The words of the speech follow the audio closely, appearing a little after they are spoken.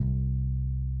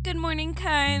Good morning,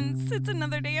 cunts. It's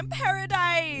another day in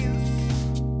paradise.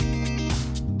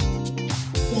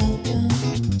 Welcome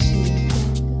to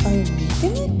Are We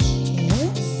Gonna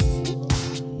Kiss?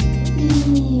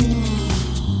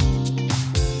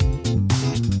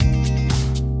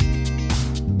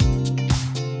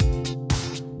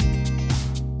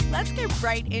 Let's get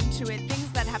right into it.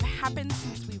 Things that have happened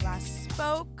since we last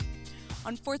spoke.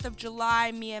 On 4th of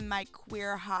July, me and my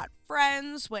queer hot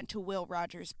friends went to Will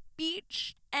Rogers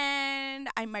Beach and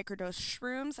I microdosed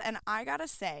shrooms. And I gotta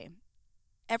say,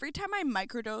 every time I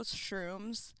microdose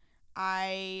shrooms,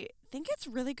 I think it's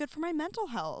really good for my mental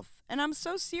health. And I'm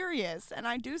so serious. And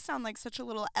I do sound like such a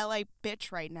little LA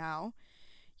bitch right now.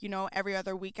 You know, every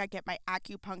other week I get my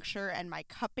acupuncture and my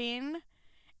cupping.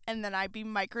 And then I'd be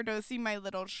microdosing my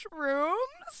little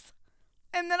shrooms.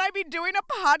 And then I'd be doing a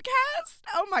podcast.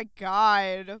 Oh my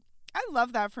God. I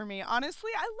love that for me.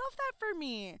 Honestly, I love that for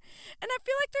me. And I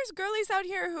feel like there's girlies out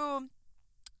here who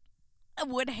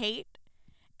would hate.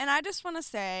 And I just want to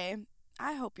say,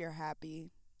 I hope you're happy.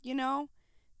 You know,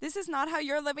 this is not how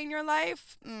you're living your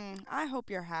life. I hope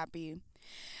you're happy.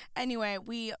 Anyway,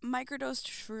 we microdosed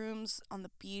shrooms on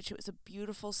the beach. It was a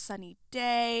beautiful sunny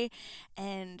day.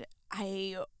 And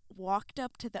I walked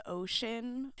up to the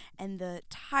ocean and the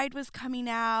tide was coming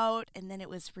out and then it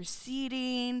was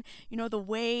receding, you know, the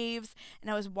waves,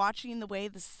 and I was watching the way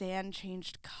the sand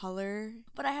changed color.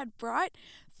 But I had brought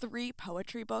 3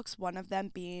 poetry books, one of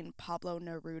them being Pablo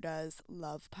Neruda's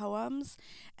love poems,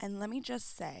 and let me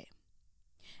just say,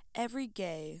 every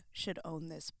gay should own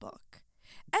this book.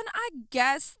 And I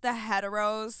guess the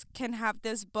heteros can have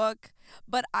this book,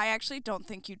 but I actually don't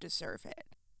think you deserve it.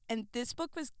 And this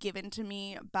book was given to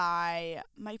me by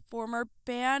my former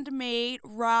bandmate,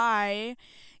 Rye.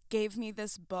 Gave me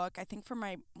this book, I think for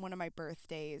one of my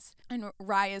birthdays. And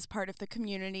Rye is part of the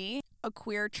community, a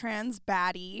queer trans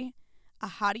baddie, a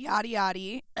hottie yaddy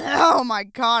yaddy. Oh my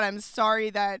God, I'm sorry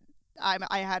that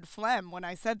I had phlegm when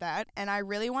I said that. And I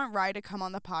really want Rye to come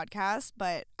on the podcast,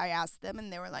 but I asked them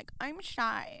and they were like, I'm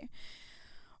shy.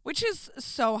 Which is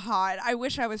so hot. I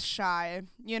wish I was shy,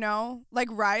 you know? Like,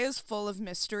 Rye is full of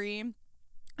mystery.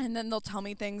 And then they'll tell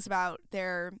me things about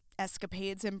their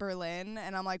escapades in Berlin.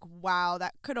 And I'm like, wow,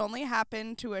 that could only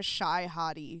happen to a shy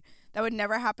hottie. That would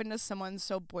never happen to someone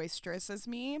so boisterous as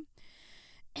me.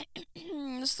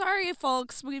 Sorry,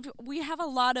 folks. We have a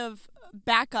lot of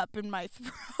backup in my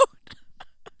throat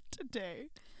today.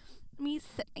 Let me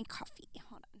sip my coffee.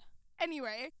 Hold on.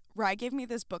 Anyway, Rye gave me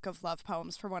this book of love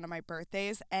poems for one of my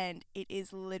birthdays, and it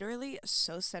is literally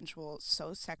so sensual,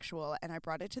 so sexual, and I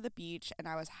brought it to the beach, and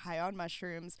I was high on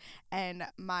mushrooms, and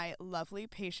my lovely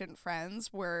patient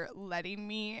friends were letting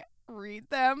me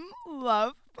read them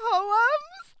love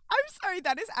poems. I'm sorry,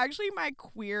 that is actually my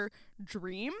queer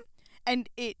dream, and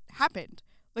it happened.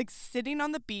 Like, sitting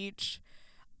on the beach,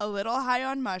 a little high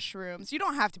on mushrooms. You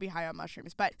don't have to be high on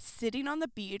mushrooms, but sitting on the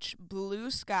beach,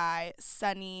 blue sky,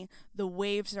 sunny, the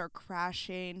waves are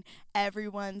crashing,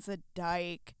 everyone's a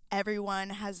dyke,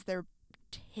 everyone has their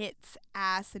tits,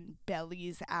 ass, and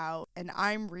bellies out, and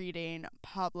I'm reading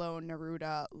Pablo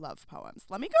Neruda love poems.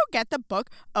 Let me go get the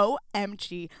book.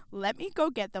 OMG. Let me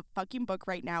go get the fucking book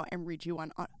right now and read you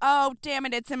one. Oh, damn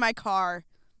it, it's in my car.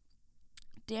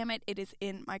 Damn it, it is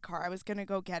in my car. I was gonna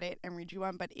go get it and read you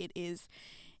one, but it is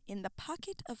in the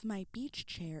pocket of my beach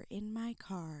chair in my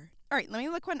car. All right, let me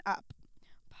look one up.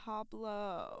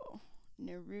 Pablo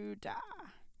Neruda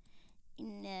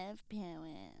love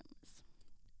poems.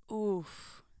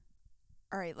 Oof.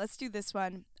 All right, let's do this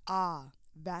one.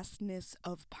 Vastness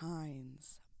of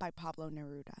Pines by Pablo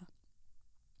Neruda.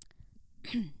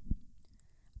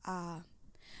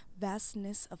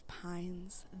 Vastness of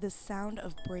pines, the sound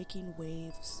of breaking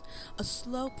waves, a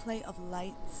slow play of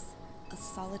lights, a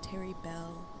solitary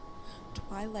bell,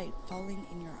 twilight falling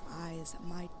in your eyes,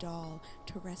 my doll,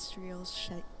 terrestrial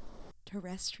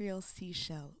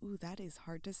seashell. Ooh, that is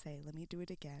hard to say. Let me do it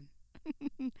again.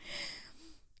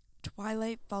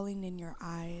 Twilight falling in your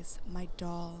eyes, my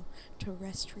doll,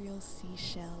 terrestrial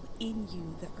seashell, in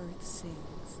you the earth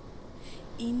sings.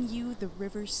 In you the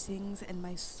river sings, and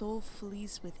my soul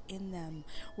flees within them,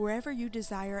 wherever you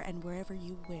desire and wherever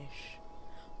you wish.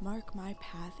 Mark my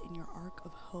path in your arc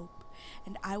of hope,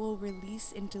 and I will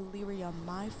release in delirium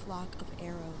my flock of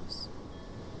arrows.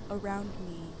 Around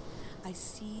me, I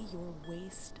see your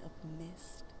waste of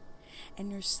mist, and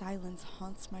your silence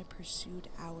haunts my pursued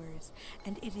hours,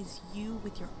 and it is you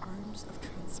with your arms of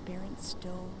transparent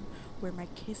stone where my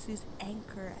kisses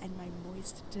anchor and my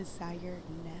moist desire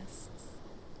nests.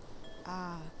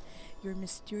 Your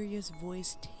mysterious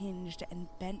voice tinged and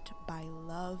bent by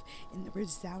love in the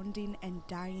resounding and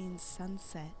dying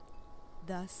sunset.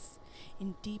 Thus,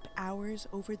 In deep hours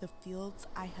over the fields,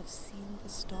 I have seen the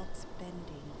stalks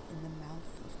bending in the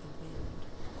mouth of the wind.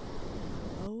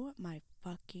 Oh my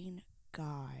fucking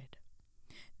God.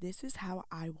 This is how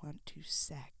I want to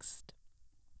sext.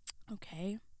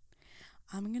 Okay?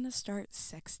 I'm gonna start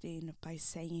sexting by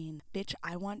saying, bitch,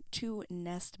 I want to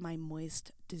nest my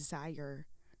moist desire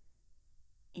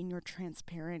in your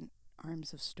transparent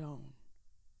arms of stone.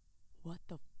 What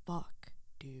the fuck,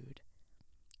 dude?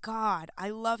 God, I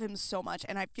love him so much,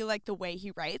 and I feel like the way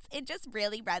he writes, it just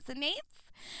really resonates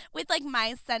with like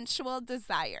my sensual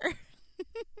desire.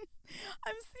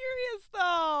 I'm serious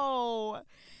though.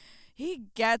 He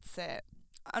gets it.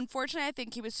 Unfortunately, I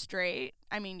think he was straight.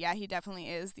 I mean, yeah, he definitely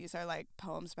is. These are like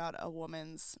poems about a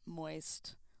woman's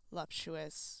moist,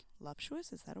 voluptuous,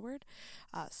 is that a word?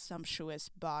 Sumptuous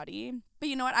body. But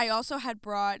you know what? I also had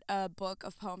brought a book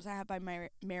of poems I have by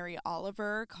Mary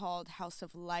Oliver called House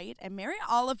of Light. And Mary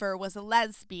Oliver was a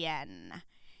lesbian.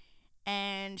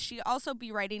 And she also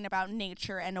be writing about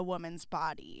nature and a woman's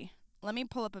body. Let me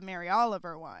pull up a Mary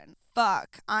Oliver one.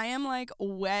 Fuck, I am like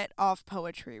wet off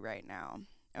poetry right now.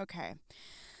 Okay.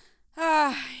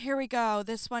 Here we go.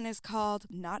 This one is called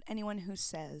Not Anyone Who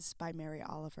Says by Mary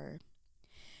Oliver.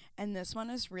 And this one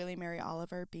is really Mary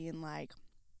Oliver being like,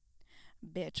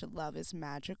 bitch, love is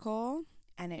magical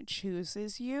and it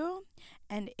chooses you.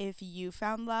 And if you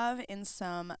found love in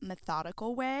some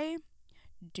methodical way,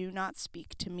 do not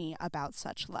speak to me about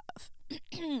such love.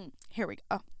 Here we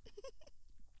go.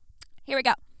 Here we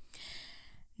go.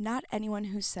 Not Anyone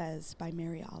Who Says by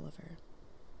Mary Oliver.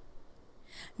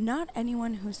 Not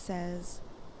anyone who says,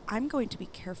 I'm going to be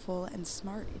careful and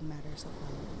smart in matters of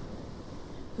love.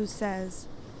 Who says,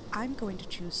 I'm going to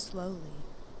choose slowly.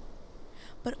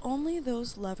 But only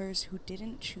those lovers who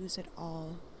didn't choose at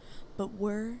all, but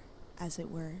were, as it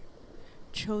were,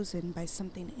 chosen by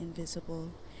something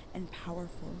invisible and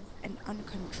powerful and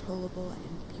uncontrollable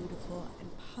and beautiful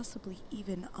and possibly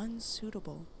even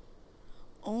unsuitable.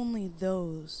 Only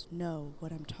those know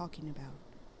what I'm talking about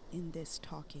in this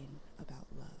talking about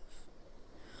love.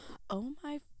 Oh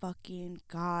my fucking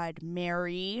God,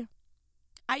 Mary.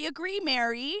 I agree,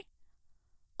 Mary.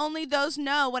 Only those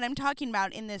know what I'm talking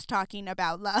about in this talking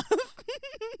about love.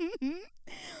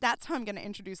 That's how I'm going to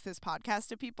introduce this podcast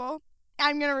to people.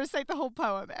 I'm going to recite the whole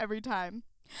poem every time.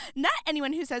 Not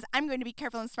anyone who says, I'm going to be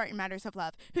careful and smart in matters of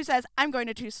love, who says, I'm going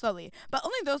to choose slowly, but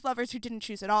only those lovers who didn't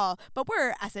choose at all, but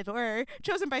were, as it were,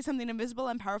 chosen by something invisible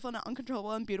and powerful and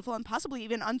uncontrollable and beautiful and possibly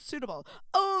even unsuitable.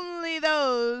 Only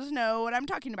those know what I'm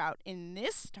talking about in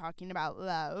this talking about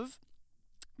love.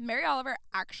 Mary Oliver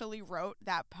actually wrote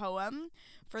that poem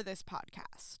for this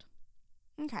podcast.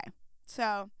 Okay,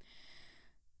 so,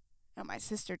 oh, my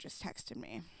sister just texted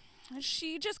me.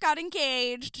 She just got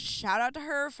engaged. Shout out to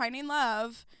her, finding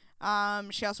love.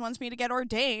 She also wants me to get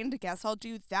ordained. Guess I'll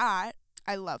do that.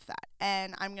 I love that.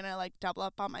 And I'm going to like double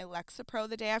up on my Lexapro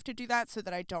the day I have to do that so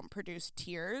that I don't produce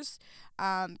tears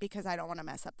because I don't want to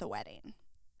mess up the wedding.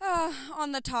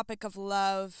 On the topic of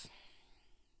love,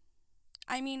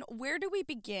 I mean, where do we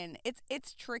begin?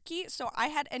 It's tricky. So I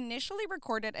had initially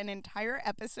recorded an entire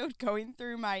episode going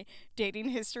through my dating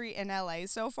history in LA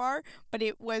so far, but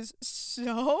it was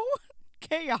so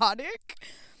chaotic.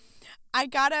 I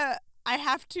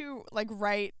have to like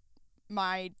write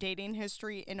my dating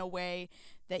history in a way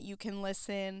that you can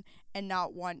listen and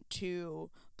not want to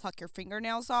pluck your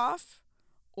fingernails off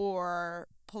or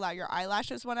pull out your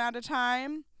eyelashes one at a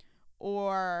time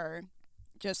or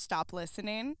just stop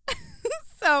listening.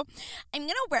 So I'm going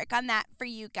to work on that for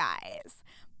you guys.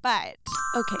 But,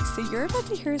 okay, so you're about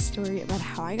to hear a story about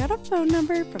how I got a phone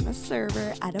number from a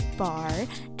server at a bar.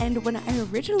 And when I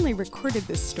originally recorded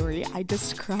this story, I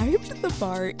described the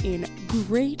bar in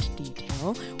great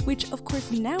detail, which of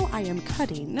course now I am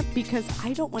cutting because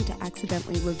I don't want to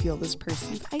accidentally reveal this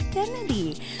person's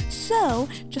identity. So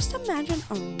just imagine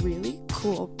a really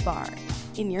cool bar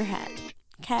in your head,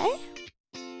 okay?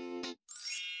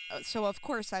 So of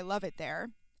course I love it there.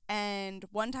 And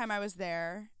one time I was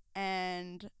there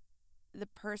and the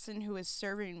person who was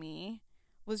serving me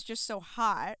was just so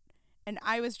hot and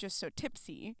I was just so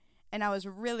tipsy and I was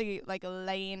really like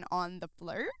laying on the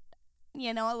flirt,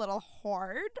 you know, a little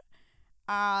hard.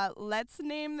 Let's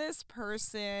name this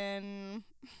person.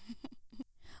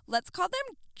 Let's call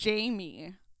them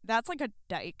Jamie. That's like a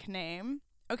dyke name.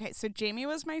 Okay, so Jamie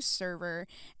was my server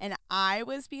and I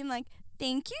was being like,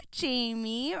 thank you,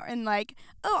 Jamie. And like,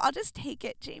 oh, I'll just take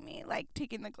it, Jamie. Like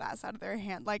taking the glass out of their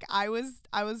hand. Like I was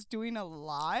doing a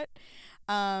lot.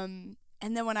 And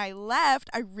then when I left,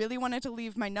 I really wanted to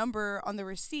leave my number on the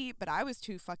receipt, but I was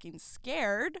too fucking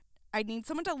scared. I need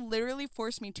someone to literally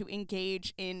force me to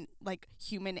engage in like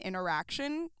human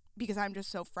interaction because I'm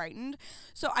just so frightened.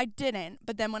 So I didn't.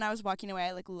 But then when I was walking away,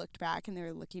 I like looked back and they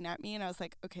were looking at me and I was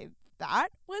like, okay, that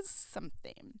was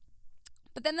something.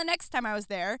 But then the next time I was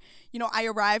there, you know, I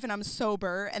arrive and I'm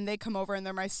sober and they come over and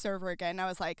they're my server again. And I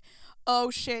was like,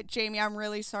 oh shit, Jamie, I'm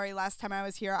really sorry. Last time I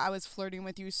was here, I was flirting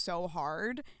with you so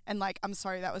hard. And like, I'm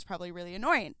sorry, that was probably really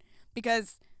annoying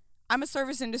because I'm a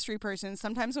service industry person.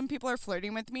 Sometimes when people are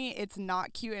flirting with me, it's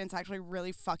not cute and it's actually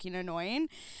really fucking annoying.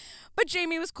 But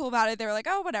Jamie was cool about it. They were like,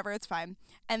 oh, whatever, it's fine.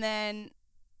 And then,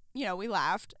 you know, we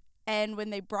laughed. And when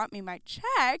they brought me my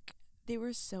check, they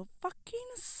were so fucking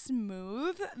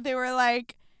smooth. They were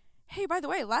like, hey, by the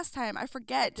way, last time, I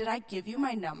forget, did I give you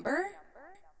my number?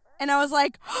 And I was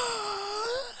like,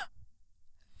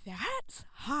 that's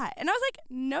hot. And I was like,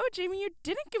 no, Jamie, you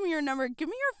didn't give me your number. Give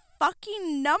me your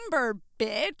fucking number,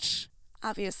 bitch.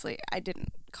 Obviously, I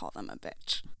didn't call them a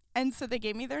bitch. And so they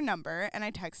gave me their number and I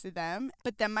texted them.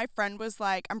 But then my friend was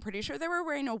like, I'm pretty sure they were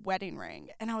wearing a wedding ring.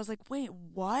 And I was like, wait,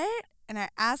 what? And I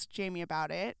asked Jamie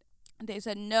about it. They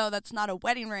said, no, that's not a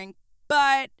wedding ring,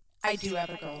 but I do have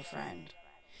a girlfriend.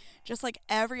 Just like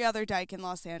every other dyke in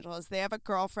Los Angeles, they have a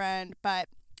girlfriend, but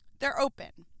they're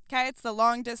open. Okay, it's the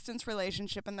long distance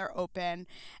relationship and they're open.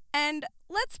 And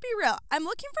let's be real, I'm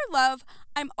looking for love.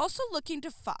 I'm also looking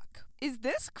to fuck. Is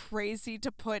this crazy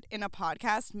to put in a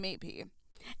podcast? Maybe.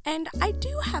 And I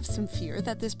do have some fear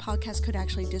that this podcast could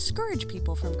actually discourage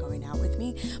people from going out with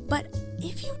me. But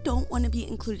if you don't want to be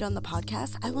included on the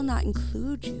podcast, I will not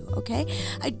include you, okay?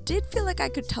 I did feel like I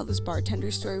could tell this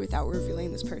bartender story without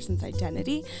revealing this person's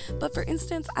identity. But for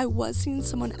instance, I was seeing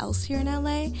someone else here in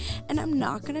LA, and I'm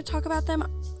not going to talk about them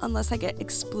unless I get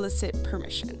explicit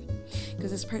permission.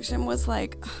 Because this person was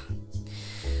like,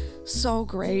 so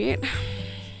great.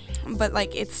 But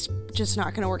like, it's just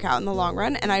not going to work out in the long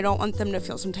run. And I don't want them to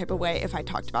feel some type of way if I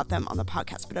talked about them on the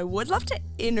podcast. But I would love to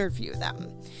interview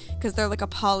them because they're like a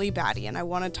poly baddie. And I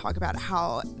want to talk about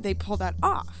how they pull that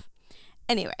off.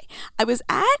 Anyway, I was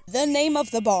at The name of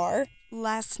the bar.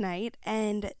 last night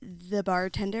and the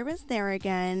bartender was there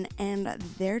again. And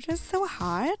they're just so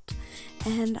hot.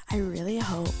 And I really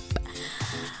hope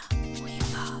we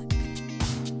fuck.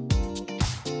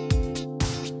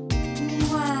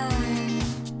 Wow.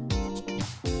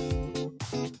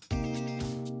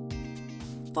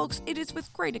 Folks, it is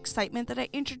with great excitement that I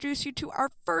introduce you to our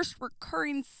first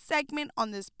recurring segment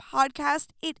on this podcast.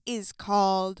 It is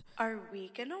called Are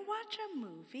We Gonna Watch a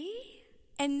Movie?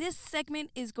 And this segment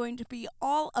is going to be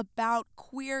all about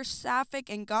queer, sapphic,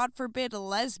 and God forbid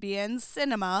lesbian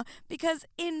cinema because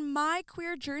in my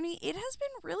queer journey, it has been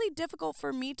really difficult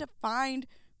for me to find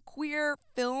queer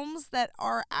films that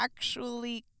are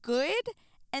actually good.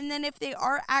 And then if they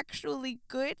are actually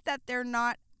good, that they're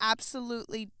not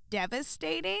absolutely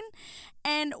devastating.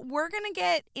 And we're going to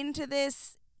get into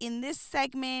this in this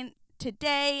segment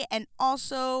today and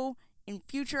also in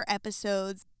future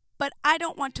episodes, but I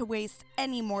don't want to waste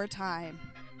any more time.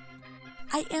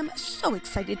 I am so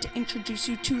excited to introduce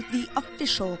you to the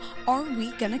official Are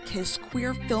We Gonna Kiss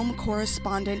Queer Film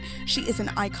Correspondent. She is an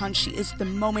icon. She is the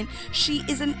moment. She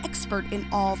is an expert in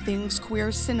all things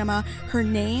queer cinema. Her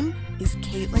name is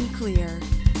Caitlyn Clear.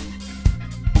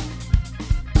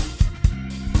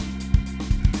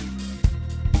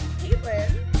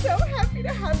 Caitlyn, so happy to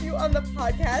have you on the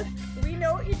podcast. We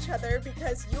know each other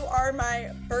because you are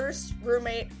my first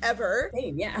roommate ever.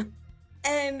 Same, yeah.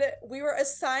 And we were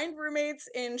assigned roommates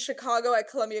in Chicago at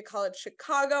Columbia College,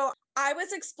 Chicago. I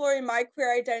was exploring my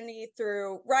queer identity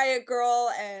through Riot Girl,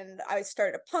 and I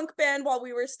started a punk band while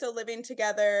we were still living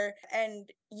together. And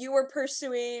you were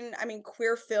pursuing,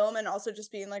 queer film and also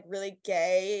just being like really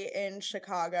gay in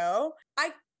Chicago. I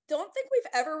don't think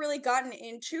we've ever really gotten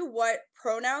into what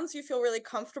pronouns you feel really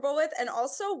comfortable with and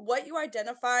also what you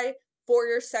identify for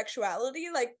your sexuality.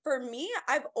 Like for me,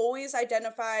 I've always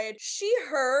identified she,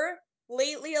 her,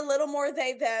 lately a little more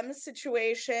they, them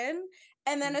situation.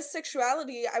 And then as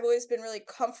sexuality, I've always been really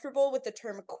comfortable with the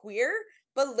term queer.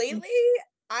 But lately,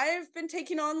 I've been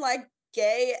taking on like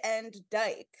gay and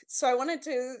dyke. So I wanted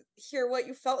to hear what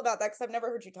you felt about that because I've never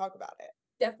heard you talk about it.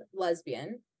 Definitely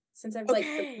lesbian. Since I've like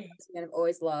lesbian, I've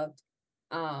always loved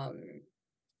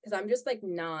because I'm just like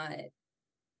not,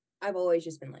 I've always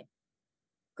just been like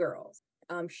girls.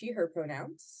 She, her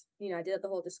pronouns. You know, I did the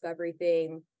whole discovery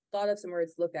thing, thought of some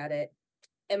words, looked at it.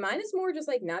 And mine is more just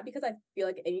like not because I feel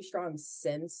like any strong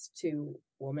sense to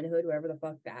womanhood, whatever the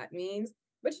fuck that means,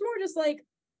 but it's more just like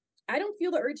I don't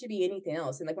feel the urge to be anything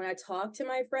else. And like when I talk to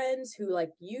my friends who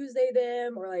like use they,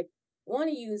 them, or like want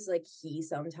to use like he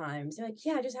sometimes, they're like,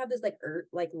 yeah, I just have this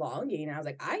like longing. And I was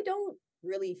like, I don't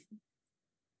really,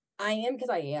 I am because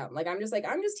I am. Like I'm just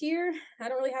here. I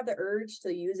don't really have the urge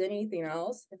to use anything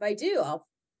else. If I do, I'll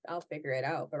I'll figure it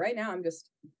out. But right now I'm just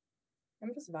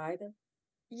vibing.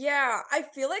 Yeah, I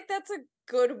feel like that's a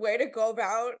good way to go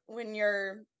about when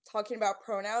you're talking about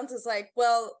pronouns is like,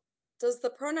 well, does the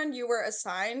pronoun you were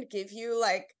assigned give you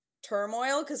like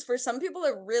turmoil? Because for some people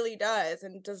it really does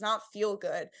and does not feel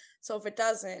good. So if it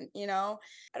doesn't, I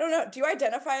don't know. Do you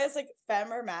identify as like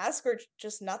femme or masc or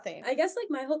just nothing? I guess like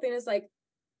my whole thing is like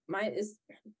mine is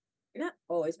not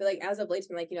always, but like as of late, it's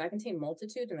been like, I contain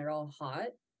multitude and they're all hot.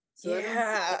 So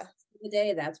Yeah. the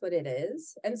day, that's what it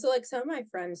is. And so like some of my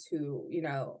friends who,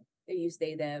 they use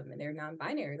they, them, and they're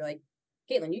non-binary, they're like,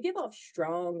 Caitlyn, you give off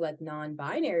strong, like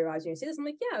non-binary vibes when you say this. I'm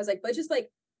like, yeah. I was like, but just like,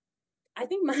 I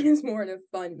think mine is more in a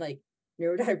fun, like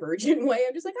neurodivergent way.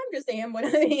 I'm just like, I'm just am what I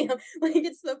am. Like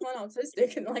it's the fun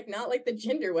autistic and like not like the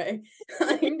gender way.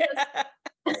 I'm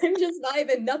just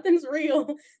vibing. Nothing's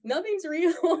real. Nothing's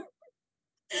real.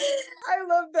 I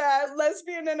love that.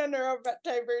 Lesbian and a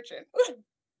neurodivergent.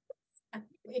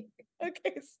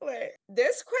 Okay, slay.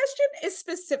 This question is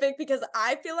specific because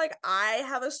I feel like I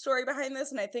have a story behind this,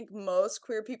 and I think most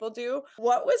queer people do.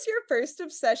 What was your first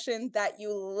obsession that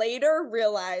you later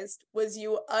realized was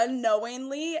you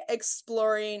unknowingly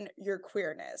exploring your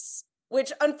queerness?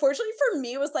 Which, unfortunately for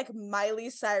me, was like Miley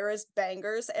Cyrus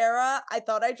bangers era. I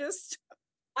thought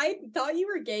you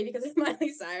were gay because of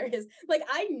Miley Cyrus. Like,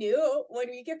 I knew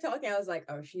when we kept talking, I was like,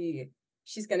 oh,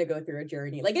 she's gonna go through a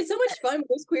journey. Like, it's so much fun with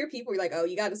those queer people. You're like, oh,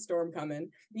 you got a storm coming,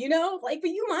 like, but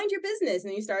you mind your business.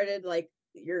 And you started like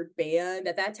your band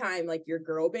at that time, like your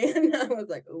girl band. I was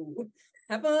like, ooh,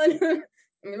 have fun.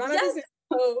 Mind my business.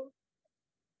 Oh.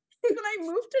 When I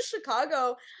moved to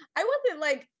Chicago, I wasn't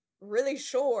like really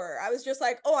sure. I was just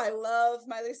like, oh, I love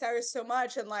Miley Cyrus so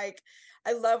much, and like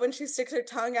I love when she sticks her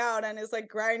tongue out and is like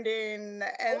grinding. And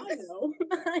I know.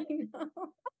 I know.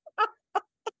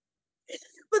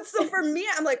 But so for me,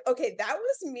 I'm like, okay, that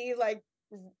was me like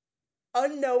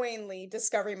unknowingly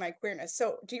discovering my queerness.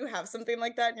 So do you have something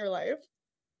like that in your life?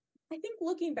 I think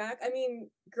looking back, I mean,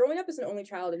 growing up as an only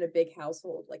child in a big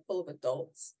household, like full of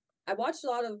adults, I watched a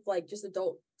lot of like just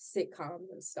adult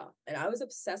sitcoms and stuff. And I was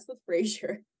obsessed with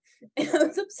Frasier. And I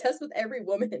was obsessed with every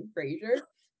woman in Frasier.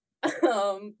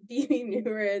 Phoebe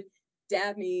Newirth,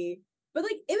 Dabney. But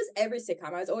like it was every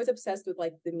sitcom. I was always obsessed with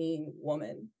like the mean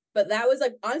woman. But that was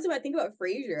like, honestly, when I think about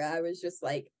Frasier, I was just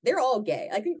like, they're all gay.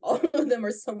 I think all of them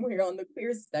are somewhere on the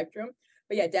queer spectrum.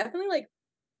 But yeah, definitely like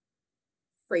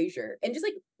Frasier. And just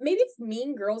like, maybe it's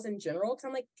Mean Girls in general, because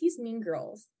I'm like, these Mean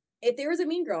Girls. If there was a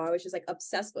mean girl, I was just like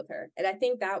obsessed with her. And I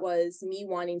think that was me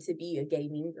wanting to be a gay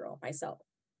mean girl myself.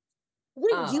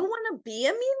 Wait, do you want to be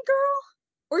a mean girl?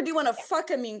 Or do you want to fuck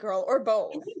a mean girl, or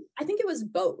both? I think it was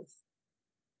both.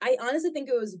 I honestly think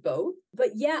it was both.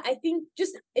 But yeah, I think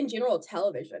just in general,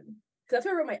 television. Because that's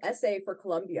why I wrote my essay for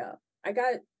Columbia. I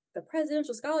got the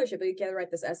presidential scholarship to get to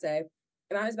write this essay.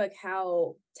 And I was like,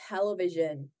 how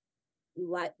television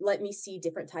let me see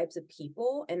different types of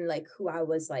people and like who I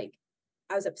was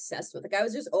obsessed with. Like I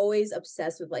was just always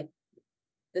obsessed with like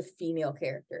the female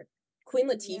character. Queen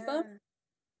Latifah. Yeah.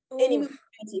 Any movie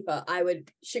Latifah,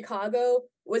 Chicago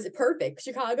was perfect.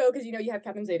 Chicago, because you have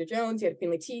Catherine Zeta-Jones, you had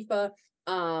Queen Latifah,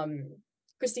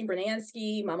 Christine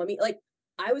Baranski, Mamma Mia. Like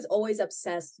I was always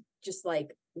obsessed just like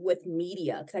with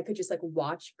media because I could just like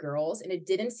watch girls and it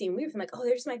didn't seem weird. I'm like, oh,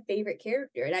 they're just my favorite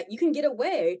character. And you can get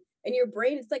away in your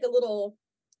brain. It's like a little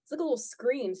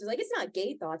screen. So like, it's not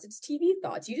gay thoughts, it's TV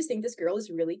thoughts. You just think this girl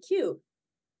is really cute.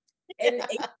 And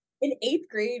in 8th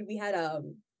grade, we had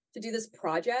to do this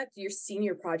project, your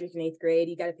senior project in 8th grade.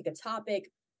 You got to pick a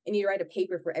topic and you write a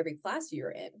paper for every class you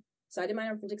were in. So I did mine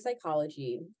on forensic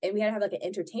psychology, and we had to have like an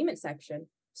entertainment section.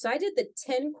 So I did the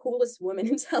 10 coolest women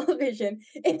in television,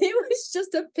 and it was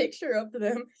just a picture of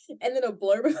them and then a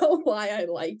blurb about why I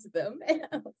liked them. And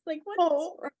I was like, what's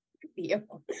wrong with you?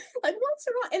 Like, what's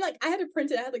wrong? And like, I had to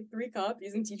print it. I had like 3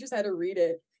 copies, and teachers had to read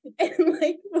it. And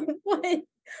like, what?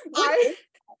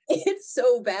 It's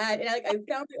so bad. And I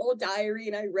found the old diary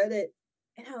and I read it.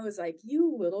 And I was like,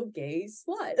 you little gay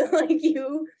slut. Like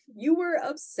you were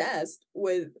obsessed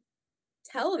with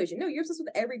television. No, you're obsessed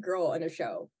with every girl in a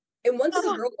show. And once a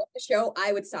girl left the show,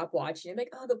 I would stop watching. I'm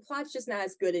like, oh, the plot's just not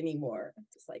as good anymore.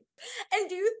 Just like. And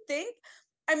do you think,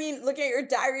 I mean, looking at your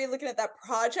diary, looking at that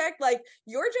project, like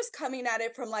you're just coming at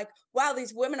it from like, wow,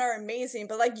 these women are amazing.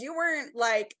 But like, you weren't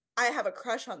like, I have a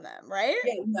crush on them, right?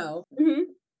 Yeah, no. Mm-hmm.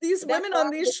 These women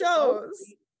on these shows.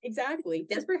 Exactly.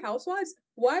 Desperate Housewives.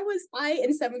 Why was I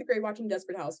in 7th grade watching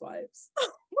Desperate Housewives?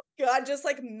 Oh my God, just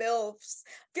like MILFs.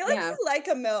 I feel like you like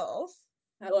a MILF.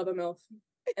 I love a MILF.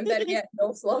 And better yet,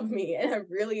 MILFs love me. And I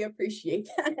really appreciate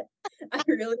that. I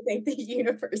really thank the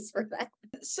universe for that.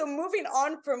 So moving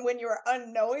on from when you were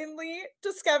unknowingly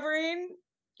discovering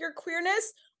your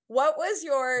queerness, what was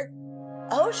your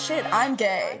oh shit, I'm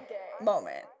gay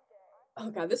moment? Oh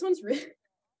god, this one's really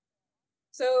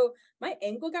so my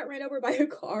ankle got ran over by a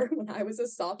car when I was a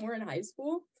sophomore in high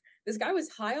school. This guy was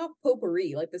high off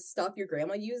potpourri, like the stuff your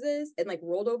grandma uses, and like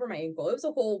rolled over my ankle. It was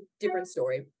a whole different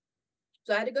story.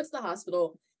 So I had to go to the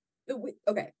hospital.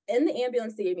 Okay, in the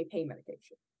ambulance, they gave me pain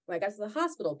medication. When I got to the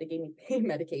hospital, they gave me pain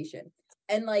medication.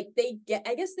 And like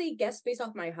I guess they guessed based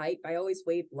off my height, I always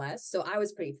weighed less. So I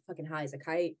was pretty fucking high as a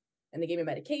kite. And they gave me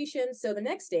medication. So the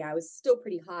next day I was still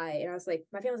pretty high. And I was like,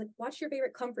 my family was like, watch your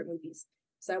favorite comfort movies.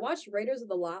 So I watched Raiders of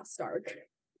the Lost Ark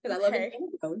because I love Indiana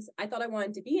Jones. I thought I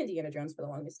wanted to be Indiana Jones for the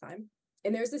longest time.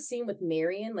 And there's this scene with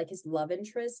Marion, like his love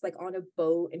interest, like on a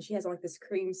boat, and she has on like this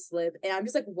cream slip. And I'm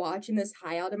just like watching this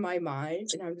high out of my mind.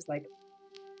 And I'm just like,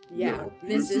 yeah,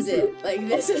 this is it. Like,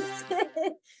 this is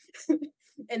it.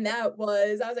 And I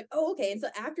was like, oh, okay. And so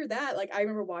after that, like, I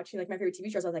remember watching like my favorite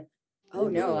TV shows. I was like, oh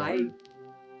no,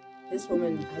 this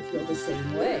woman, I feel the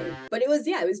same way. But it was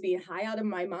being high out of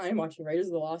my mind watching Raiders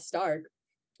of the Lost Ark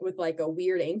with like a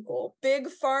weird ankle. Big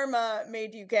Pharma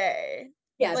made you gay.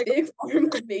 Yeah, like, Big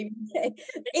Pharma made me gay.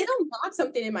 It unlocked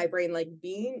something in my brain, like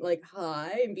being like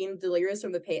high and being delirious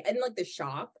from the pain and like the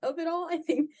shock of it all, I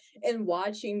think. And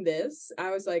watching this,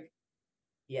 I was like,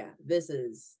 yeah, this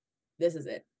is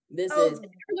it. This is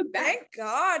thank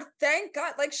God.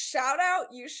 Like, shout out.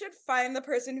 You should find the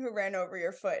person who ran over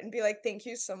your foot and be like, thank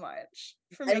you so much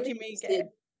for making me gay.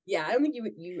 Yeah, I don't think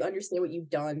you understand what you've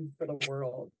done for the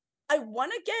world. I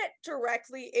want to get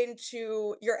directly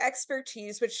into your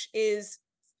expertise, which is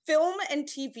film and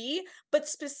TV, but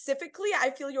specifically, I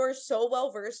feel you're so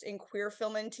well versed in queer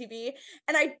film and TV.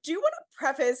 And I do want to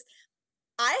preface,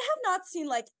 I have not seen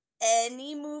like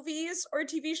any movies or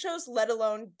TV shows, let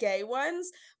alone gay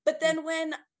ones. But then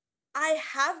when I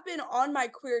have been on my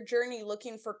queer journey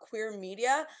looking for queer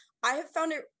media, I have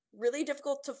found it really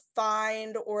difficult to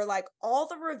find, or like all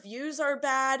the reviews are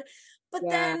bad. But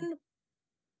then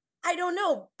I don't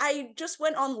know. I just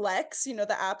went on Lex, you know,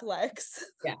 the app Lex.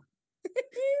 Yeah.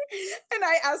 And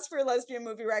I asked for lesbian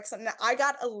movie recs, and I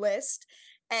got a list.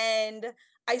 And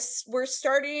we're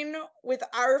starting with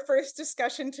our first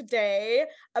discussion today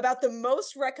about the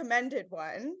most recommended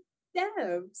one.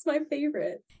 Yeah, it's my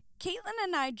favorite. Caitlyn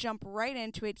and I jump right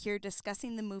into it here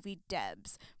discussing the movie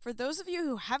D.E.B.S. For those of you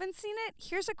who haven't seen it,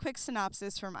 here's a quick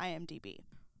synopsis from IMDb.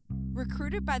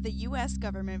 Recruited by the U.S.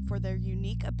 government for their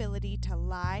unique ability to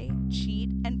lie, cheat,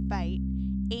 and fight,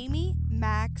 Amy,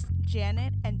 Max,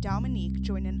 Janet, and Dominique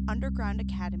join an underground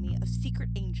academy of secret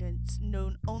agents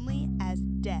known only as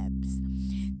D.E.B.S.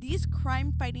 These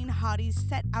crime-fighting hotties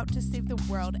set out to save the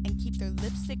world and keep their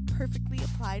lipstick perfectly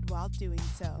applied while doing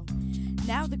so.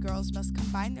 Now the girls must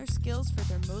combine their skills for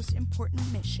their most important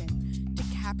mission, to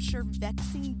capture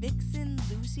vexing vixen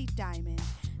Lucy Diamond,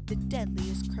 the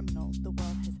deadliest criminal the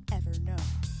world has ever known.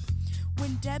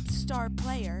 When D.E.B.S. star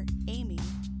player, Amy,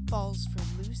 falls for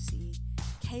Lucy,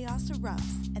 chaos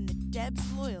erupts and the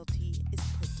D.E.B.S. loyalty is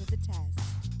put to the test.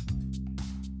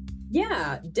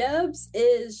 Yeah, D.E.B.S.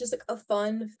 is just like a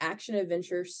fun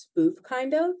action-adventure spoof,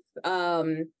 kind of.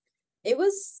 It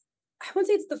was, I wouldn't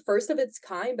say it's the first of its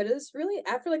kind, but it was really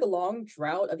after like a long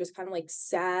drought of just kind of like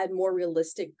sad, more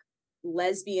realistic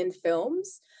lesbian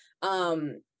films.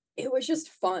 It was just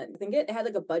fun. I think it had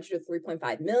like a budget of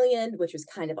 $3.5 million, which was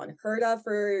kind of unheard of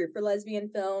for lesbian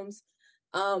films.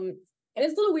 And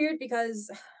it's a little weird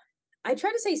because I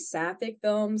try to say sapphic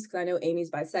films because I know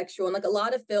Amy's bisexual, and like a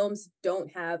lot of films don't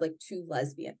have like two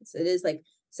lesbians. It is like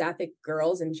sapphic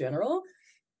girls in general.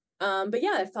 But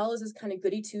yeah, it follows this kind of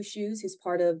goody two shoes who's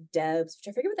part of D.E.B.S, which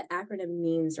I forget what the acronym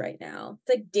means right now.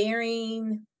 It's like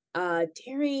daring,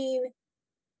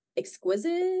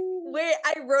 exquisite. Wait,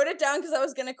 I wrote it down because I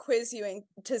was gonna quiz you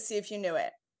to see if you knew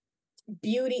it.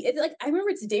 Beauty. It's like, I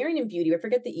remember it's daring and beauty. I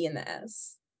forget the E and the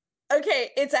S. Okay,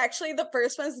 it's actually the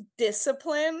first one's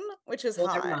discipline, which is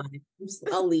hot.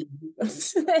 I'll leave. Yeah,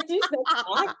 I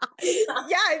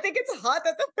think it's hot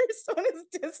that the first one is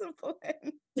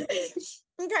discipline.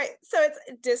 Okay, so it's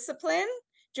discipline.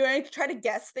 Do you want to try to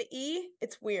guess the E?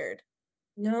 It's weird.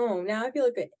 No, now I feel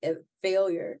like a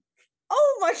failure.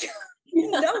 Oh my god.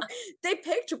 No, they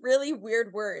picked really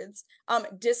weird words.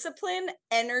 Discipline,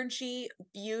 energy,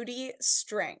 beauty,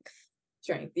 strength.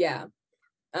 Strength, yeah.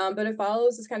 But it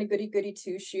follows this kind of goody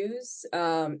two shoes,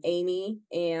 Amy,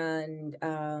 and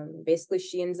basically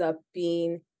she ends up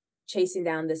chasing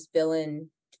down this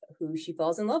villain who she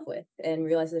falls in love with and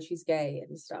realizes that she's gay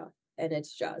and stuff. And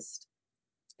it's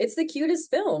the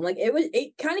cutest film. Like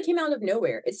it kind of came out of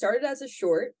nowhere. It started as a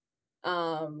short.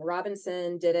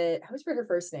 Robinson did it. I always forget her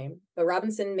first name, but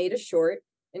Robinson made a short.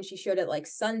 and she showed it like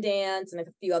Sundance and like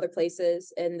a few other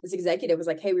places. And this executive was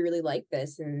like, hey, we really like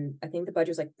this. And I think the budget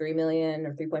was like 3 million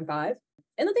or 3.5.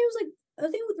 And the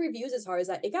thing with reviews is hard is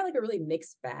that it got like a really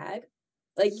mixed bag.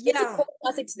 Like, it's a cult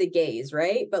classic to the gays,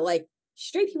 right? But like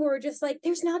straight people were just like,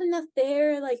 there's not enough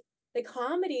there, like the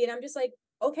comedy. And I'm just like,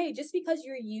 okay, just because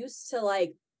you're used to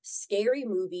like scary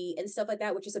movie and stuff like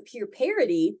that, which is a pure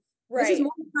parody, this is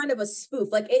more kind of a spoof.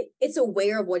 Like it's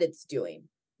aware of what it's doing.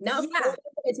 Not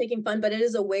it's making fun, but it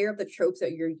is aware of the tropes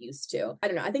that you're used to. I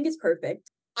don't know. I think it's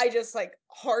perfect. I just like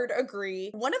hard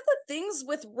agree. One of the things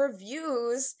with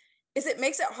reviews is it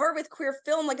makes it hard with queer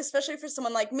film, like especially for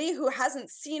someone like me who hasn't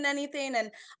seen anything, and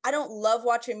I don't love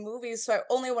watching movies, so I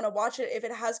only want to watch it if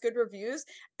it has good reviews.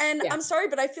 And I'm sorry,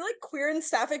 but I feel like queer and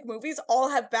sapphic movies all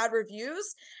have bad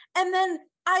reviews. And then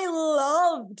I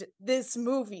loved this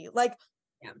movie. Like,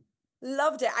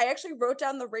 loved it. I actually wrote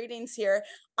down the ratings here.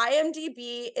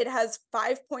 IMDb, it has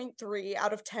 5.3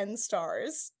 out of 10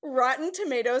 stars. Rotten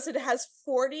Tomatoes, it has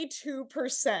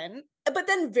 42%. But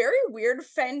then very weird,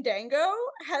 Fandango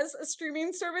has a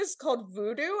streaming service called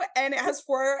Vudu, and it has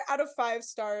 4 out of 5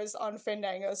 stars on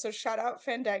Fandango. So shout out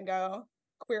Fandango,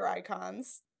 queer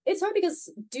icons. It's hard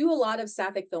because do a lot of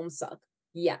sapphic films suck?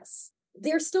 Yes.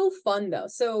 They're still fun though.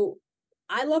 So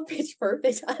I love Pitch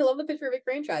Perfect. I love the Pitch Perfect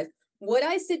franchise. Would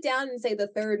I sit down and say the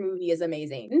third movie is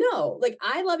amazing? No. Like,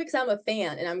 I love it because I'm a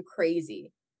fan and I'm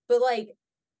crazy. But like,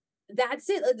 that's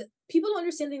it. Like, people don't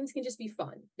understand things can just be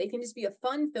fun. They can just be a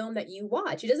fun film that you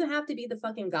watch. It doesn't have to be the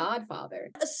fucking Godfather.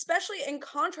 Especially in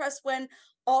contrast when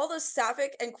all the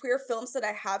sapphic and queer films that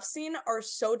I have seen are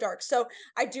so dark. So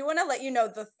I do want to let you know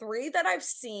the 3 that I've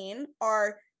seen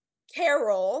are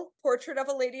Carol, Portrait of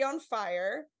a Lady on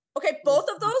Fire. Okay, both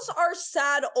of those are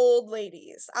sad old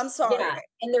ladies. I'm sorry. Yeah,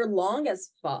 and they're long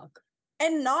as fuck.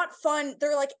 And not fun.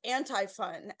 They're like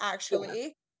anti-fun, actually. Yeah.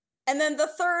 And then the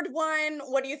third one,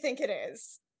 what do you think it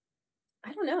is?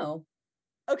 I don't know.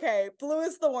 Okay, Blue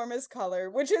is the Warmest Color,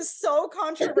 which is so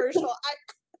controversial.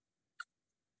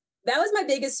 That was my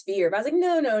biggest fear. But I was like,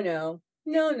 no.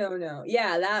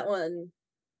 Yeah, that one.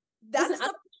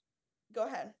 Go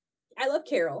ahead. I love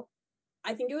Carol.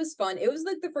 I think it was fun. It was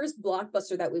like the first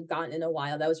blockbuster that we've gotten in a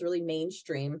while that was really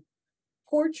mainstream.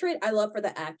 Portrait, I love for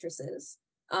the actresses.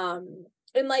 And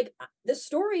like the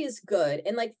story is good.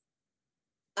 And like,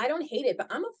 I don't hate it, but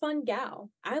I'm a fun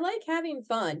gal. I like having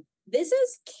fun. This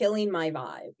is killing my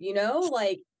vibe, you know?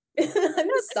 Like, I'm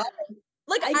sorry.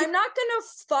 Like, I'm not gonna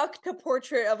fuck the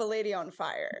Portrait of a Lady on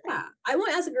Fire. Yeah. I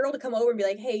won't ask a girl to come over and be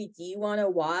like, hey, do you want to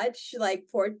watch like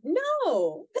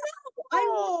No.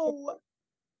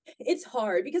 It's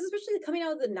hard because especially coming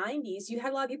out of the 90s, you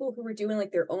had a lot of people who were doing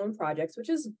like their own projects, which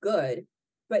is good,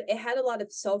 but it had a lot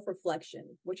of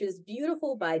self-reflection, which is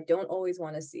beautiful, but I don't always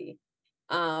want to see.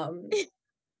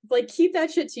 Like, keep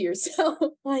that shit to yourself.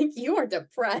 Like, you are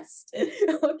depressed.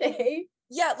 Okay.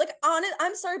 Yeah, like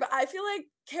I'm sorry, but I feel like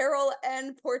Carol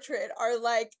and Portrait are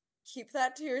like, keep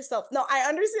that to yourself. No, I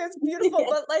understand it's beautiful,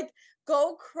 but like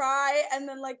go cry and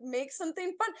then like make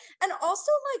something fun. And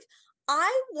also like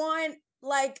I want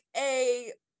like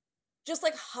a just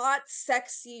like hot,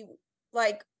 sexy,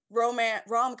 like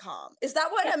rom-com. Is that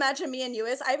what Imagine Me and You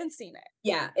is? I haven't seen it.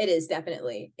 Yeah, it is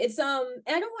definitely. It's and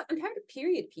I'm tired of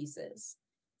period pieces.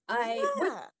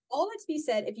 All that to be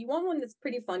said, if you want one that's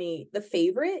pretty funny, The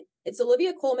Favorite, it's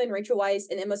Olivia Colman, Rachel Weisz,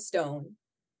 and Emma Stone.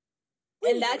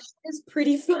 Wait. And that is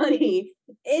pretty funny.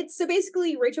 It's so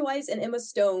basically Rachel Weisz and Emma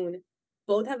Stone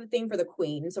both have a thing for the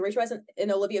queen. So Rachel Weisz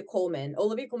and Olivia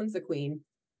Colman's the queen.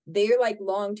 They're like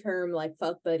long-term like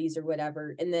fuck buddies or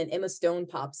whatever, and then Emma Stone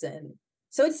pops in.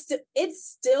 So it's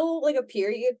still like a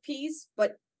period piece,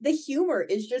 but the humor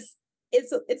is just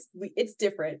it's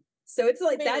different. So it's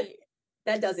like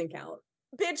that doesn't count.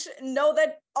 Bitch, no,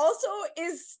 that also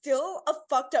is still a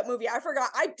fucked up movie. I forgot.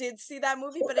 I did see that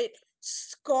movie, but it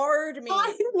scarred me.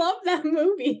 I love that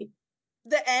movie.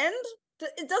 The end?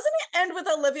 Doesn't it end with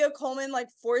Olivia Colman like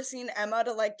forcing Emma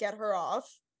to like get her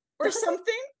off or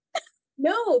something?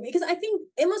 No, because I think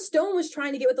Emma Stone was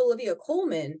trying to get with Olivia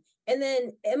Colman, and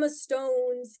then Emma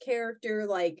Stone's character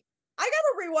like I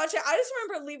gotta rewatch it. I just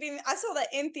remember leaving. I saw that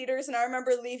in theaters, and I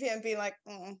remember leaving and being like,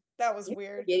 that was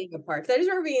weird. Getting apart. Because I just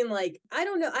remember being like, I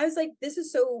don't know. I was like, this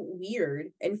is so weird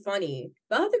and funny.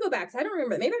 But I'll have to go back because I don't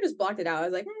remember. Maybe I just blocked it out. I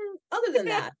was like, other than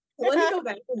that, let me go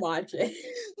back and watch it.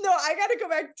 No, I gotta go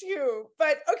back too.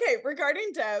 But okay,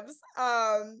 regarding D.E.B.S,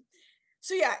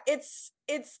 so yeah, it's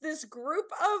this group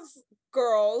of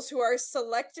girls who are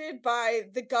selected by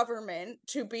the government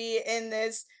to be in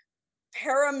this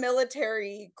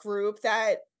paramilitary group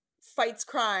that fights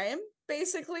crime,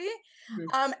 basically.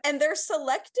 Mm-hmm. And they're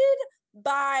selected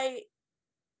by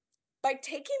by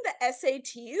taking the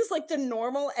SATs, like the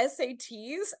normal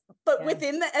SATs, but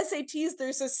within the SATs,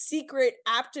 there's a secret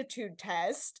aptitude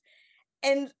test.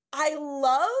 And I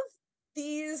love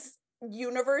these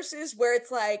universes where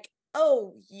it's like,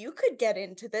 oh, you could get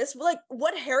into this. Like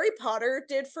what Harry Potter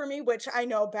did for me, which I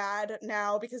know bad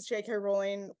now because J.K.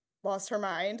 Rowling lost her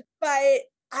mind. But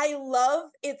I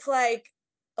love it's like,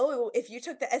 oh, if you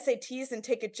took the SATs and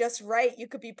take it just right, you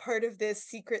could be part of this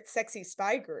secret sexy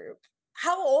spy group.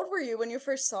 How old were you when you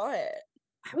first saw it?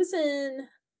 I think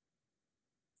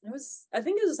it was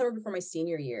the summer before my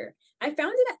senior year. I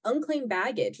found it at Unclaimed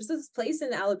Baggage. There's this place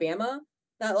in Alabama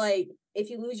that, like, if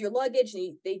you lose your luggage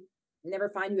and they never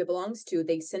find who it belongs to,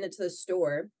 they send it to the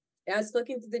store. And I was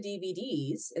looking through the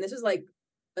DVDs, and this was like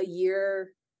a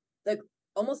year, like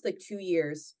almost like 2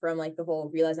 years from like the whole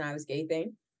realizing I was gay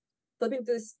thing. Flipping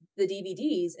through the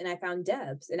DVDs, and I found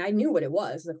D.E.B.S, and I knew what it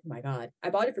was. Like, oh my God.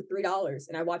 I bought it for $3,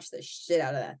 and I watched the shit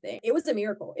out of that thing. It was a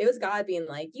miracle. It was God being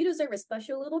like, you deserve a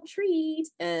special little treat.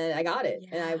 And I got it.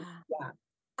 And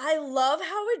I love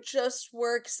how it just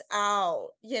works out,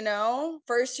 you know?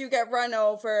 First you get run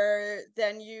over,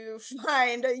 then you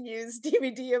find a used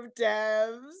DVD of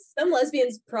D.E.B.S. Some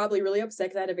lesbians probably really upset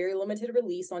because I had a very limited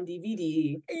release on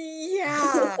DVD.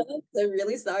 Yeah. So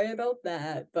really sorry about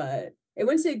that, but it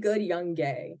went to a good young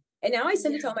gay. And now I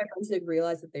send it to all my friends who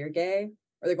realize that they're gay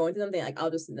or they're going through something, like,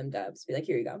 I'll just send them D.E.B.S. Be like,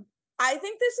 here you go. I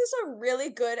think this is a really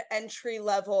good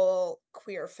entry-level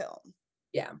queer film.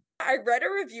 Yeah. I read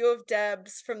a review of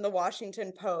D.E.B.S from the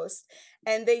Washington Post,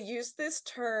 and they used this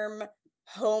term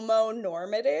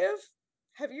homonormative.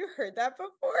 Have you heard that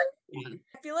before? Yeah.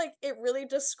 I feel like it really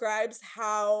describes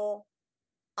how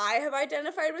I have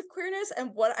identified with queerness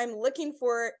and what I'm looking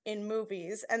for in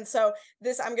movies. And so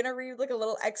I'm going to read like a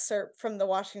little excerpt from the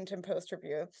Washington Post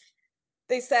review.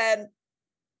 They said,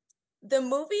 the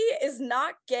movie is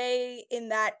not gay in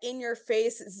that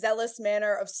in-your-face, zealous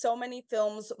manner of so many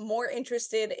films more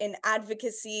interested in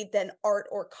advocacy than art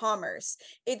or commerce.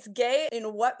 It's gay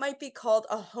in what might be called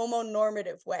a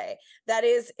homonormative way. That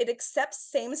is, it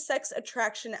accepts same-sex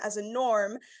attraction as a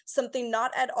norm, something not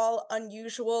at all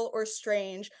unusual or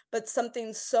strange, but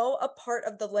something so a part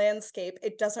of the landscape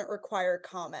it doesn't require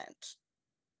comment.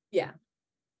 Yeah.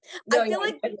 I feel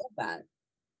like I love that.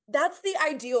 That's the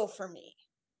ideal for me.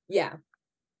 Yeah.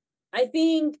 I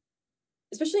think,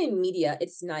 especially in media,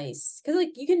 it's nice because,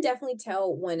 like, you can definitely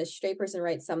tell when a straight person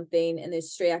writes something and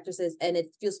there's straight actresses and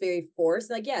it feels very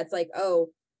forced. Like, yeah, it's like, oh,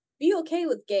 be okay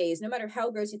with gays, no matter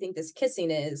how gross you think this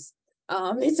kissing is.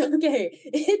 It's okay.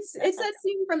 It's that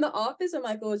scene from The Office when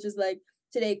Michael was just like,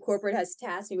 today corporate has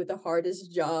tasked me with the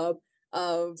hardest job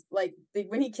of, like,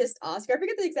 when he kissed Oscar. I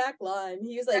forget the exact line.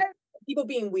 He was like, people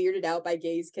being weirded out by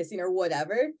gays kissing or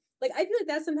whatever. Like, I feel like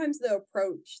that's sometimes the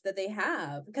approach that they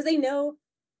have because they know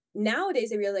nowadays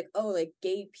they realize, like, oh, like,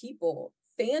 gay people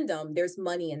fandom, there's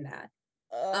money in that.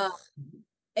 But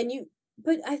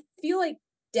I feel like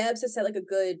D.E.B.S has set like a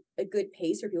good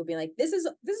pace for people being like, this is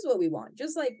what we want,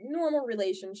 just like normal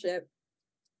relationship.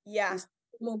 Yeah, these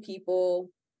normal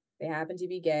people, they happen to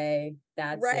be gay.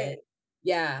 That's right. it.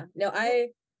 Yeah, no, I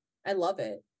love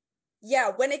it.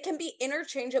 Yeah, when it can be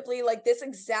interchangeably, like this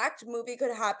exact movie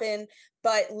could happen,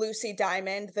 but Lucy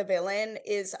Diamond, the villain,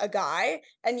 is a guy,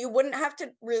 and you wouldn't have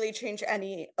to really change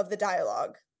any of the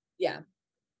dialogue. Yeah.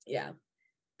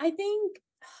 I think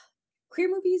queer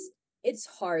movies, it's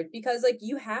hard because, like,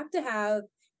 you have to have,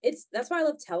 that's why I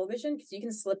love television, because you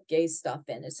can slip gay stuff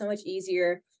in. It's so much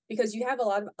easier because you have a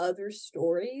lot of other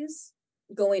stories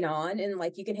going on and,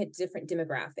 like, you can hit different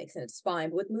demographics and it's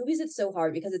fine. But with movies, it's so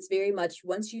hard because it's very much,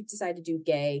 once you decide to do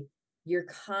gay, you're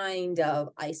kind of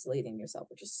isolating yourself,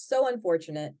 which is so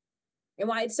unfortunate. And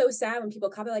why it's so sad when people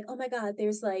copy, like, oh my God,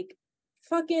 there's like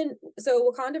fucking, so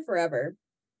Wakanda Forever,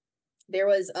 there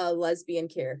was a lesbian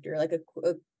character, like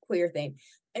a queer thing,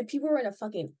 and people were in a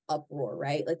fucking uproar,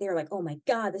 right? Like, they were like, oh my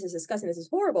God, this is disgusting, this is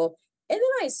horrible. And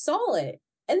then I saw it.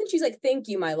 And then she's like, thank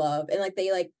you, my love. And, like,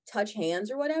 they, like, touch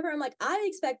hands or whatever. I'm like, I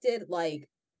expected, like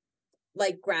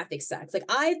graphic sex. Like,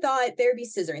 I thought there'd be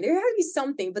scissoring. There had to be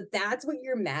something, but that's what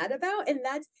you're mad about? And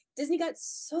that's, Disney got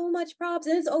so much props.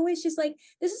 And it's always just like,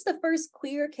 this is the first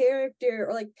queer character,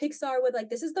 or like Pixar with, like,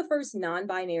 this is the first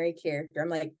non-binary character. I'm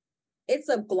like, it's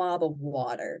a glob of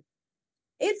water.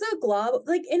 It's a glob,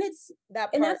 like, and it's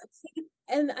that part.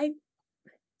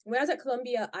 When I was at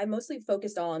Columbia, I mostly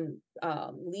focused on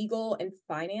legal and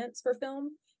finance for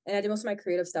film. And I did most of my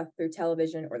creative stuff through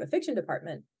television or the fiction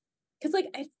department. Because, like,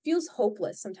 it feels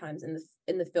hopeless sometimes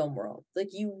in the film world. Like,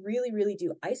 you really, really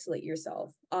do isolate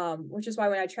yourself. Which is why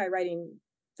when I try writing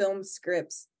film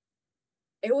scripts,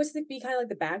 it always be kind of like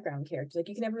the background character. Like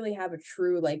you can never really have a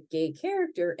true like gay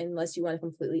character unless you want to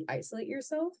completely isolate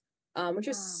yourself, which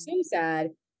is so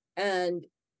sad. And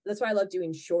that's why I love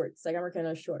doing shorts. Like I'm working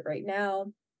on a short right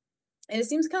now, and it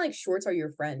seems kind of like shorts are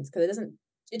your friends because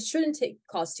it shouldn't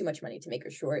cost too much money to make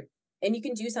a short, and you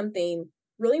can do something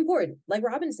really important like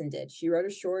Robinson did. She wrote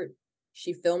a short,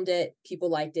 she filmed it, people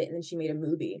liked it, and then she made a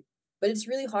movie. But it's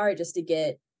really hard just to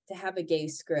have a gay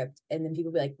script and then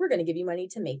people be like, we're going to give you money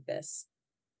to make this.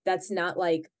 That's not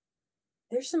like,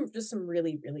 there's some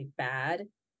really, really bad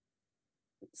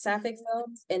sapphic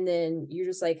films. And then you're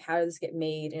just like, how does this get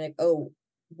made? And you're like, oh,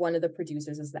 one of the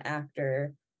producers is the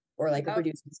actor, or like a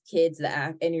producer's kid's the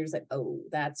act. And you're just like, oh,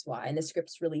 that's why. And the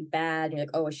script's really bad. And you're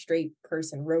like, oh, a straight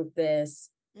person wrote this.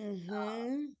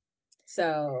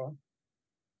 So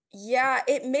yeah,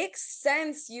 it makes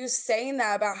sense you saying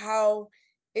that about how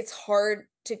it's hard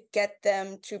to get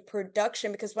them to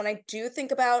production, because when I do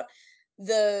think about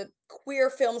the queer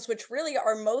films, which really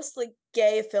are mostly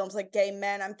gay films, like gay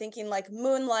men, I'm thinking like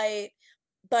Moonlight,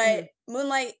 but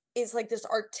Moonlight is like this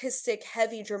artistic,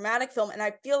 heavy, dramatic film, and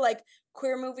I feel like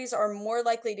queer movies are more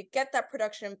likely to get that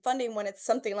production and funding when it's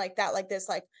something like that, like this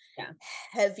like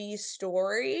heavy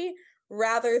story,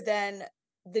 rather than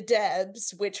the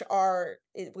D.E.B.S,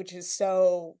 which is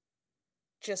so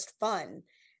just fun,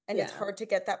 and it's hard to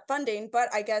get that funding. But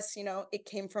I guess, you know, it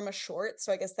came from a short,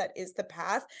 so I guess that is the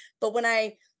path. But when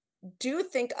I do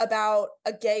think about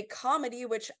a gay comedy,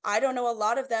 which I don't know a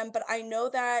lot of them, but I know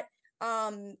that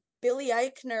Billy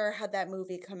Eichner had that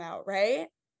movie come out, right?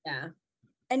 Yeah.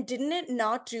 And didn't it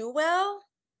not do well?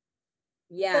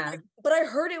 Yeah. But I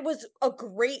heard it was a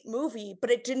great movie, but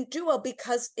it didn't do well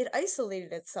because it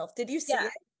isolated itself. Did you see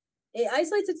it? It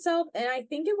isolates itself, and I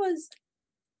think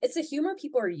it's the humor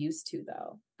people are used to,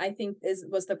 though. I think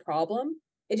was the problem.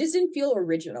 It just didn't feel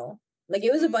original. Like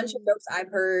it was a bunch of jokes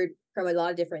I've heard from a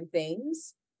lot of different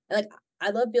things. And like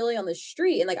I love Billy on the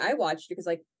Street, and like I watched it because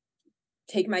like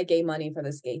take my gay money for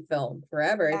this gay film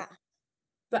forever. Yeah.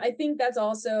 But I think that's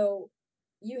also,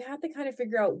 you have to kind of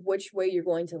figure out which way you're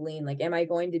going to lean. Like, am I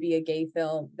going to be a gay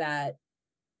film that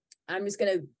I'm just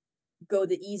going to go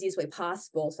the easiest way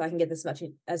possible so I can get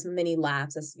as many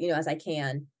laughs as I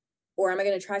can? Or am I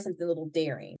going to try something a little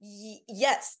daring?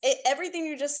 Yes, everything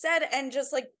you just said. And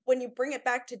just like when you bring it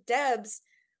back to D.E.B.S,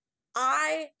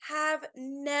 I have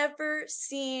never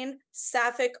seen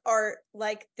sapphic art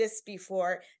like this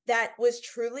before. That was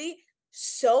truly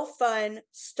so fun,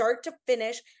 start to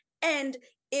finish. And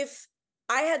if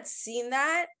I had seen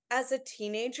that as a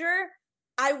teenager,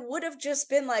 I would have just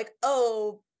been like,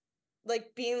 oh, like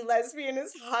being lesbian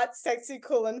is hot, sexy,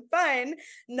 cool, and fun.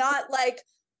 Not like,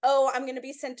 oh, I'm going to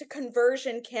be sent to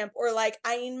conversion camp, or like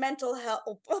I need mental help,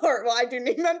 or well, I do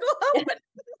need mental help, but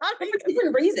not for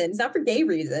different reasons, not for gay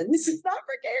reasons. Not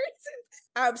for gay reasons.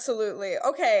 Absolutely.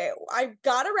 Okay, I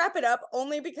got to wrap it up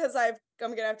only because I'm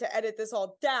going to have to edit this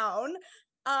all down.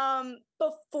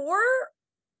 Before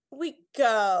we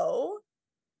go,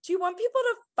 do you want people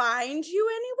to find you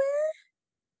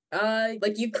anywhere?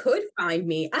 Like you could find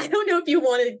me. I don't know if you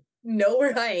want to know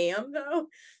where I am though.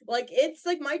 Like it's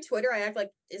like my Twitter, I act like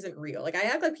isn't real. Like I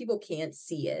act like people can't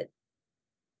see it.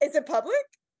 Is it public?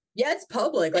 Yeah, it's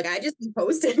public. Like I just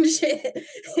post and shit.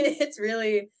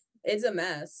 It's a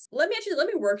mess. Let me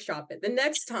workshop it. The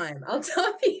next time I'll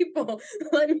tell people,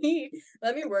 let me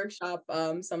workshop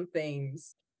some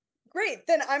things. Great.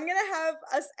 Then I'm gonna have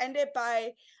us end it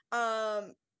by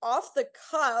off the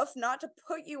cuff, not to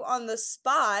put you on the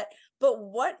spot, but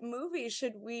what movie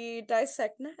should we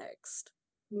dissect next?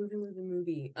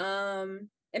 Movie.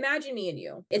 Imagine Me and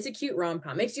You. It's a cute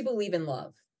rom-com. Makes you believe in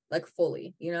love, like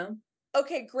fully, you know?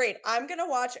 Okay, great. I'm gonna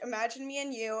watch Imagine Me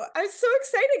and You. I'm so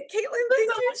excited, Caitlyn. Thank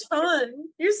you. So much fun.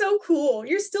 You're so cool.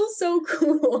 You're still so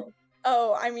cool.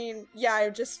 Oh, I mean, yeah,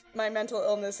 my mental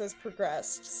illness has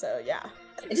progressed, so yeah.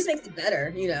 It just makes it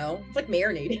better, you know? It's like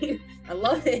marinating. I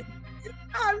love it.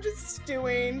 I'm just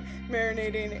stewing,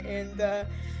 marinating in the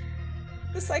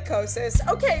psychosis.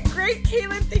 Okay, great,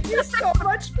 Caitlyn. Thank you so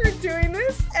much for doing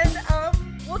this, and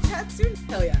we'll chat soon.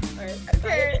 Hell yeah. All right.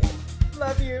 Okay. Bye.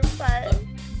 Love you. Bye.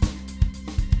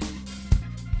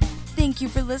 Thank you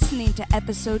for listening to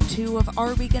episode 2 of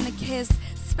Are We Gonna Kiss?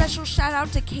 Special shout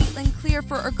out to Caitlyn Clear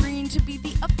for agreeing to be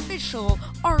the official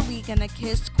Are We Gonna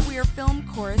Kiss queer film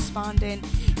correspondent.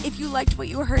 If you liked what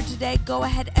you heard today, go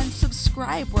ahead and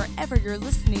subscribe wherever you're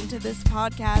listening to this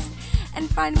podcast, and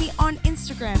find me on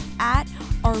Instagram at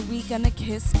Are We Gonna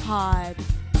Kiss Pod.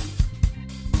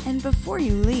 And before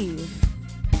you leave,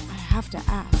 I have to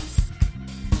ask,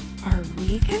 are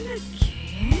we gonna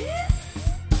kiss?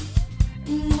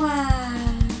 Mwah.